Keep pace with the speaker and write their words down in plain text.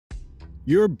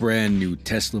Your brand new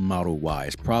Tesla Model Y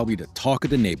is probably the talk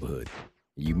of the neighborhood.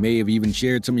 You may have even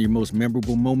shared some of your most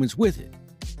memorable moments with it.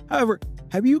 However,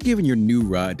 have you given your new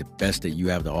ride the best that you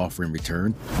have to offer in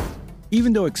return?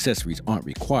 Even though accessories aren't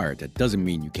required, that doesn't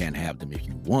mean you can't have them if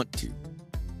you want to.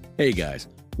 Hey guys,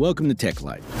 welcome to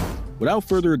TechLife. Without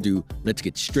further ado, let's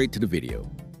get straight to the video.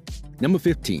 Number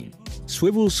 15.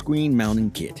 Swivel Screen Mounting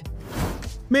Kit.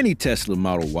 Many Tesla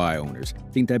Model Y owners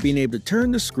think that being able to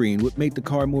turn the screen would make the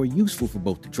car more useful for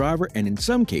both the driver and, in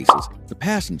some cases, the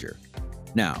passenger.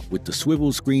 Now, with the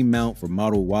swivel screen mount for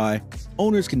Model Y,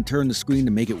 owners can turn the screen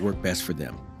to make it work best for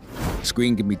them. The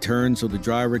screen can be turned so the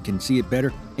driver can see it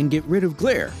better and get rid of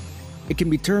glare. It can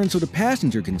be turned so the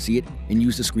passenger can see it and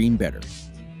use the screen better.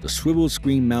 The swivel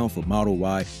screen mount for Model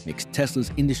Y makes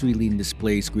Tesla's industry-leading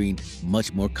display screen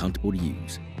much more comfortable to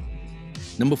use.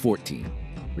 Number 14.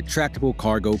 Retractable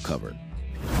cargo cover.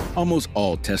 Almost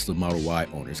all Tesla Model Y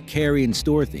owners carry and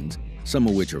store things, some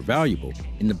of which are valuable,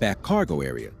 in the back cargo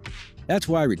area. That's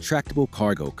why retractable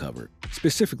cargo cover,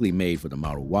 specifically made for the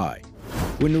Model Y.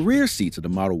 When the rear seats of the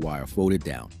Model Y are folded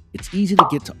down, it's easy to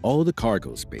get to all the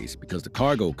cargo space because the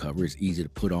cargo cover is easy to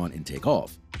put on and take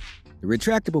off. The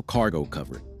retractable cargo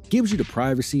cover gives you the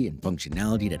privacy and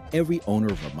functionality that every owner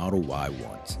of a Model Y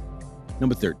wants.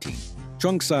 Number 13.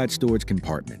 Trunk side storage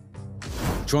compartment.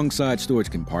 The trunk side storage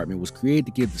compartment was created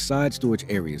to give the side storage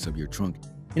areas of your trunk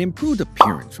an improved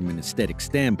appearance from an aesthetic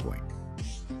standpoint,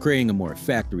 creating a more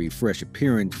factory fresh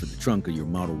appearance for the trunk of your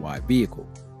Model Y vehicle.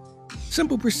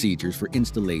 Simple procedures for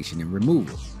installation and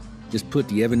removal. Just put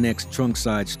the Evernex trunk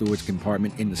side storage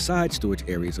compartment in the side storage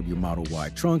areas of your Model Y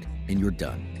trunk and you're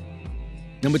done.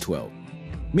 Number 12.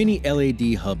 Mini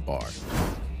LED hub bar.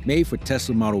 Made for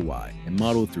Tesla Model Y and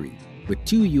Model 3 with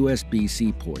two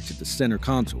USB-C ports at the center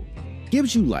console.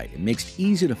 Gives you light and makes it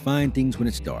easier to find things when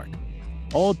it's dark.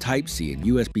 All Type-C and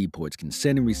USB ports can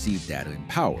send and receive data and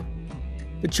power.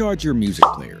 To charge your music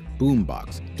player,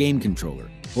 boombox, game controller,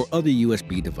 or other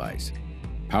USB device.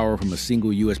 Power from a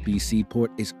single USB-C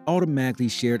port is automatically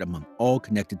shared among all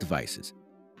connected devices,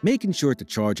 making sure the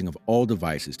charging of all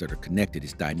devices that are connected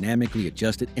is dynamically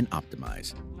adjusted and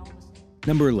optimized.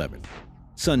 Number 11.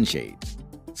 Sunshades.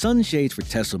 Sunshades for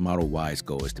Tesla Model Y's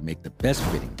goal is to make the best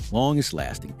fitting, longest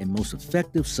lasting, and most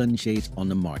effective sunshades on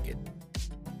the market.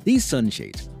 These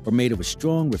sunshades are made of a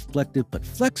strong, reflective, but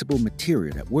flexible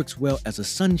material that works well as a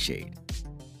sunshade.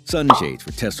 Sunshades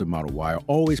for Tesla Model Y are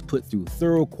always put through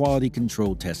thorough quality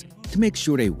control tests to make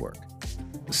sure they work.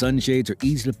 The sunshades are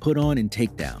easy to put on and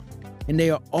take down, and they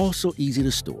are also easy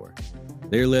to store.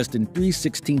 They're less than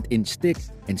 3/16 inch thick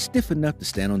and stiff enough to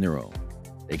stand on their own.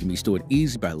 They can be stored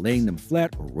easily by laying them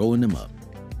flat or rolling them up.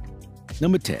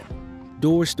 Number 10.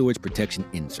 Door storage protection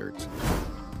inserts.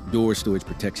 Door storage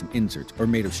protection inserts are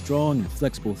made of strong and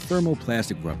flexible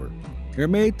thermoplastic rubber. They're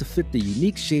made to fit the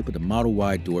unique shape of the Model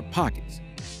Y door pockets.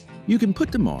 You can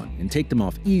put them on and take them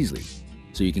off easily,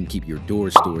 so you can keep your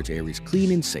door storage areas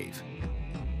clean and safe.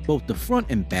 Both the front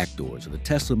and back doors of the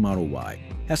Tesla Model Y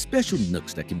have special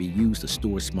nooks that can be used to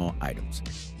store small items.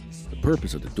 The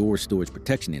purpose of the door storage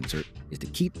protection insert is to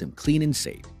keep them clean and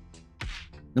safe.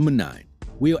 Number 9.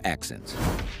 Wheel accents.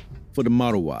 For the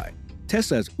Model Y,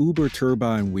 Tesla has Uber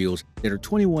turbine wheels that are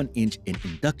 21-inch and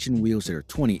induction wheels that are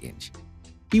 20-inch.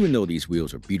 Even though these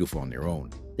wheels are beautiful on their own,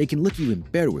 they can look even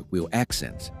better with wheel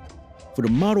accents. For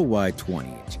the Model Y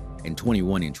 20-inch and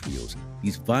 21-inch wheels,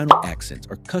 these vinyl accents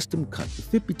are custom cut to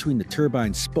fit between the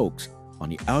turbine spokes on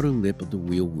the outer lip of the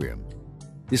wheel rim.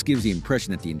 This gives the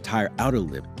impression that the entire outer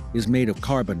lip is made of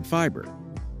carbon fiber.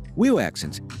 Wheel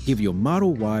accents give your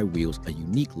Model Y wheels a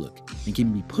unique look and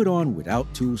can be put on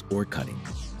without tools or cutting.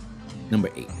 Number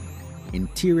 8.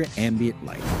 Interior ambient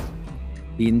light.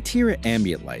 The interior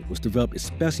ambient light was developed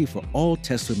especially for all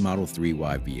Tesla Model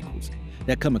 3Y vehicles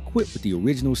that come equipped with the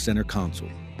original center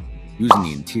console. Using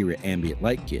the interior ambient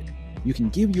light kit, you can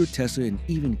give your Tesla an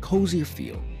even cozier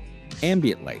feel.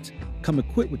 Ambient lights come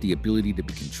equipped with the ability to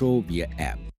be controlled via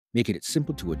app, making it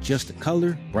simple to adjust the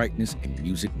color, brightness, and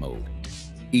music mode.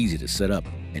 Easy to set up,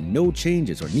 and no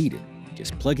changes are needed.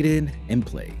 Just plug it in and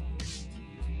play.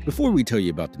 Before we tell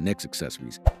you about the next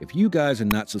accessories, if you guys are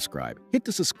not subscribed, hit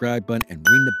the subscribe button and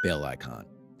ring the bell icon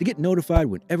to get notified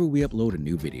whenever we upload a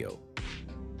new video.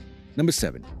 Number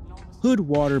 7. Hood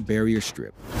Water Barrier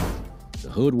Strip. The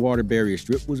Hood Water Barrier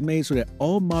Strip was made so that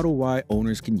all Model Y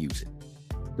owners can use it.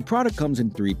 The product comes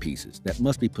in 3 pieces that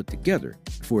must be put together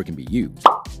before it can be used.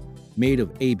 Made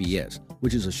of ABS,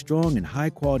 which is a strong and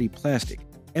high-quality plastic,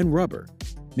 and rubber,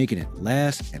 making it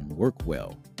last and work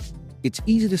well. It's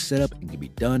easy to set up and can be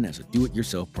done as a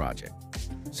do-it-yourself project.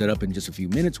 Set up in just a few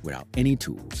minutes without any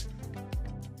tools.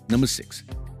 Number 6.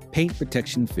 Paint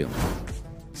protection film.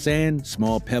 Sand,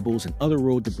 small pebbles, and other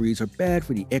road debris are bad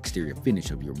for the exterior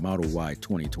finish of your Model Y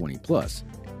 2020 Plus.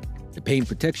 The paint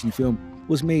protection film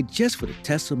was made just for the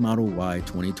Tesla Model Y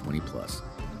 2020 Plus.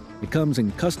 It comes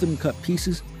in custom-cut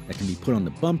pieces that can be put on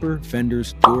the bumper,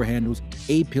 fenders, door handles,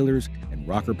 A-pillars, and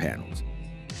rocker panels.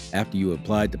 After you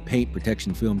applied the paint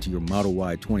protection film to your Model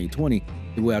Y 2020,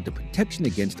 it will have the protection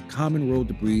against the common road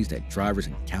debris that drivers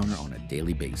encounter on a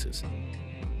daily basis.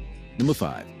 Number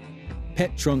 5.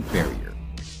 Pet Trunk Barrier.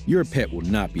 Your pet will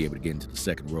not be able to get into the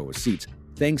second row of seats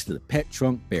thanks to the Pet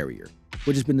Trunk Barrier,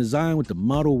 which has been designed with the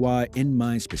Model Y in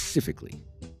mind specifically.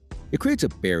 It creates a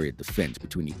barrier defense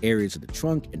between the areas of the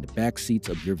trunk and the back seats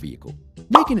of your vehicle,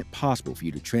 making it possible for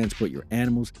you to transport your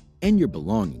animals and your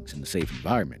belongings in a safe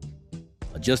environment.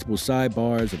 Adjustable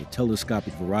sidebars of the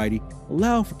telescopic variety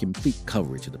allow for complete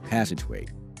coverage of the passageway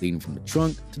leading from the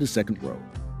trunk to the second row.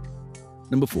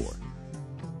 Number 4.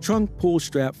 Trunk Pull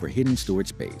Strap for Hidden Storage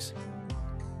Space.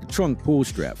 The trunk pull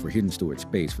strap for hidden storage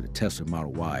space for the Tesla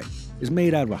Model Y is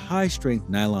made out of a high-strength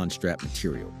nylon strap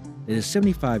material that is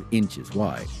 75 inches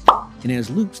wide and has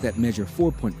loops that measure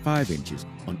 4.5 inches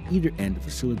on either end to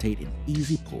facilitate an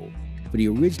easy pull for the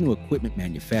original equipment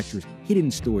manufacturer's hidden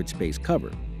storage space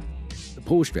cover. The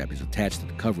pull strap is attached to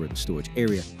the cover of the storage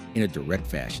area in a direct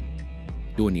fashion.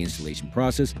 During the installation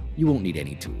process, you won't need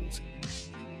any tools.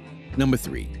 Number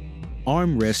 3.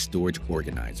 Armrest Storage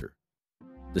Organizer.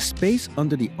 The space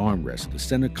under the armrest of the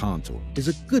center console is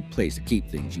a good place to keep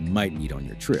things you might need on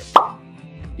your trip.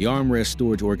 The Armrest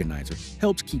Storage Organizer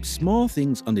helps keep small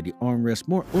things under the armrest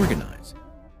more organized.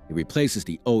 It replaces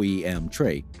the OEM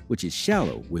tray, which is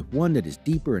shallow, with one that is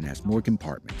deeper and has more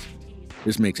compartments.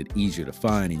 This makes it easier to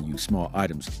find and use small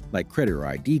items like credit or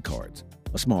ID cards,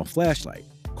 a small flashlight,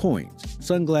 coins,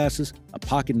 sunglasses, a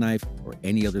pocket knife, or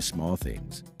any other small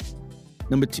things.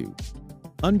 Number 2.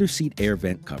 Under-seat air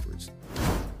vent covers.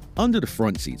 Under the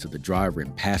front seats of the driver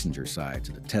and passenger sides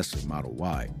of the Tesla Model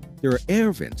Y, there are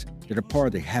air vents that are part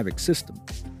of the Havoc system.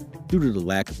 Due to the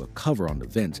lack of a cover on the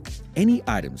vents, any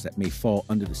items that may fall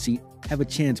under the seat have a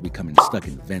chance of becoming stuck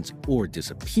in the vents or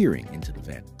disappearing into the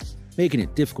vent, making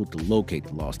it difficult to locate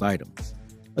the lost item.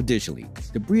 Additionally,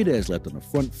 debris that is left on the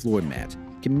front floor mats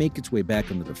can make its way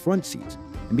back under the front seats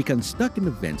and become stuck in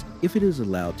the vents if it is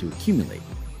allowed to accumulate.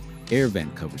 Air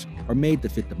vent covers are made to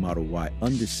fit the Model Y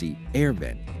under-seat air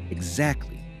vent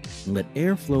exactly and let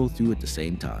air flow through at the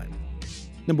same time.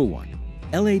 Number 1.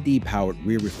 LED-powered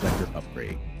rear reflector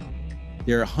upgrade.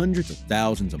 There are hundreds of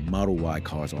thousands of Model Y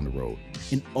cars on the road,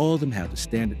 and all of them have the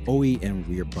standard OEM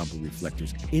rear bumper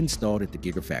reflectors installed at the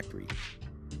Gigafactory.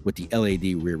 With the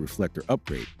LED rear reflector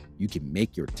upgrade, you can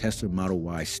make your Tesla Model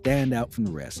Y stand out from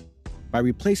the rest by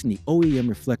replacing the OEM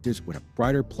reflectors with a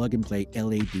brighter plug-and-play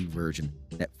LED version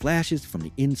that flashes from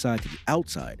the inside to the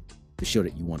outside to show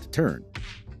that you want to turn.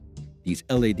 These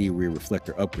LED rear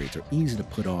reflector upgrades are easy to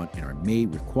put on and are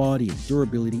made with quality and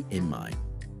durability in mind.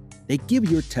 They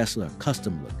give your Tesla a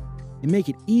custom look and make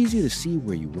it easier to see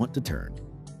where you want to turn.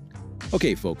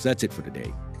 Okay folks, that's it for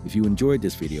today. If you enjoyed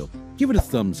this video, give it a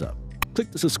thumbs up, click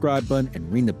the subscribe button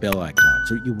and ring the bell icon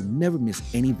so that you will never miss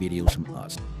any videos from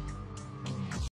us.